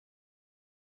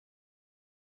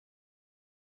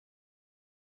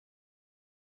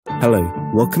Hello,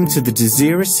 welcome to the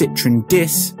Desira Citroen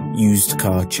Dis used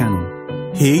car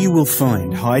channel. Here you will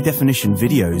find high-definition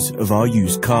videos of our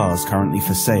used cars currently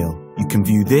for sale. You can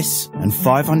view this and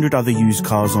 500 other used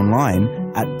cars online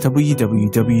at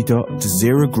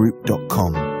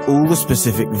www.desiragroup.com. All the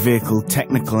specific vehicle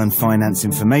technical and finance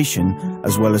information,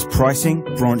 as well as pricing,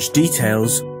 branch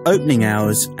details, opening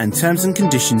hours and terms and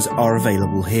conditions are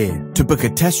available here. To book a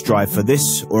test drive for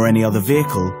this or any other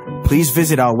vehicle, please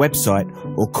visit our website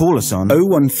or call us on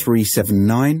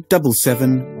 01379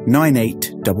 77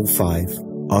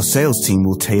 9855. Our sales team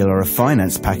will tailor a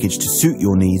finance package to suit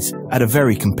your needs at a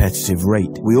very competitive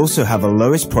rate. We also have a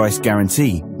lowest price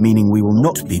guarantee, meaning we will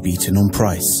not be beaten on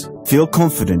price. Feel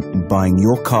confident in buying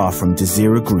your car from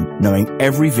Desira Group, knowing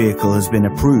every vehicle has been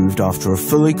approved after a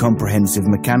fully comprehensive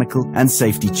mechanical and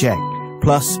safety check,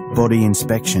 plus body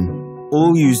inspection.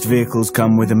 All used vehicles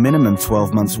come with a minimum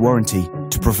 12 months warranty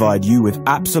to provide you with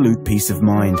absolute peace of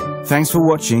mind. Thanks for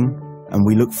watching, and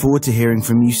we look forward to hearing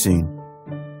from you soon.